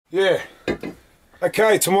Yeah.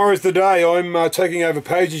 Okay, tomorrow's the day. I'm taking over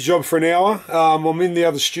Paige's job for an hour. I'm in the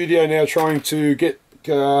other studio now trying to get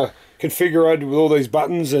configured with all these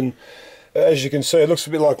buttons, and as you can see, it looks a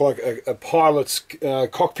bit like a pilot's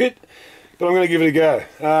cockpit, but I'm going to give it a go.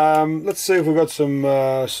 Let's see if we've got some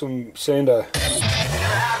Sando.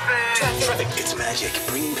 Traffic, it's magic,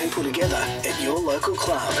 bringing people together at your local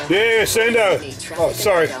club. Yeah, Sando. Oh,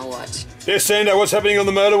 sorry. Yeah, Sando, what's happening on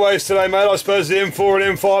the motorways today, mate? I suppose the M4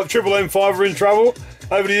 and M5, triple M5 are in trouble.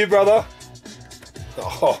 Over to you, brother.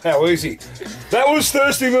 Oh, how easy. That was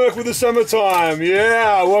Thirsty Merc with the summertime.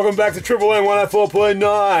 Yeah, welcome back to Triple M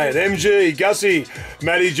 104.9. MG, Gussie,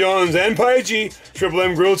 Matty Johns and Paigey, Triple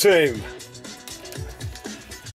M Grill Team.